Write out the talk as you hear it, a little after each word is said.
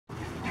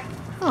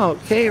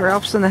Okay,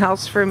 Ralph's in the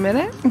house for a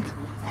minute.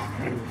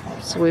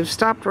 So we've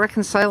stopped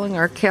reconciling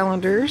our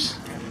calendars.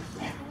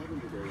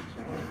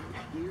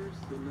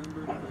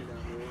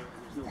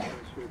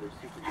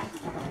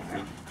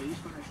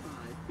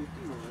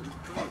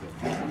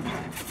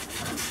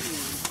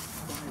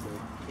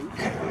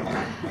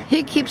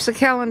 He keeps a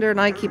calendar and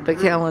I keep a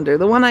calendar.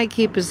 The one I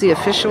keep is the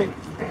official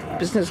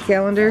business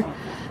calendar,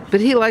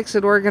 but he likes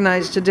it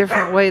organized a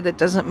different way that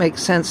doesn't make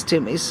sense to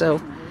me.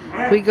 So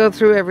we go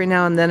through every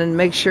now and then and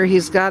make sure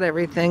he's got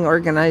everything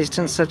organized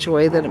in such a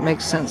way that it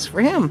makes sense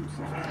for him.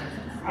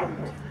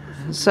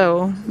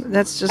 So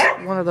that's just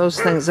one of those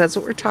things. That's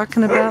what we're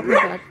talking about in the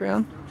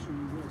background.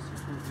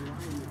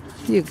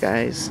 You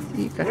guys.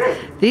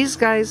 These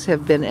guys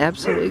have been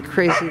absolutely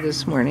crazy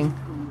this morning.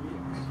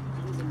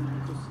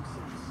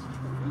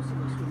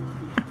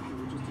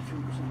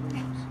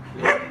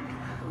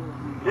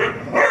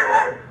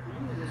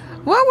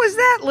 What was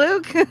that,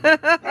 Luke?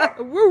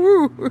 Woo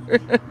woo.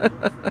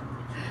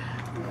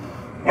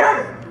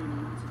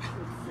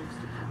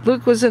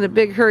 Luke was in a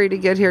big hurry to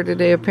get here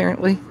today,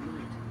 apparently.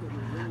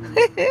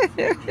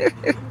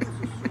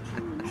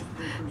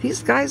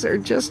 These guys are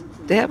just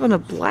having a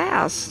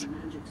blast.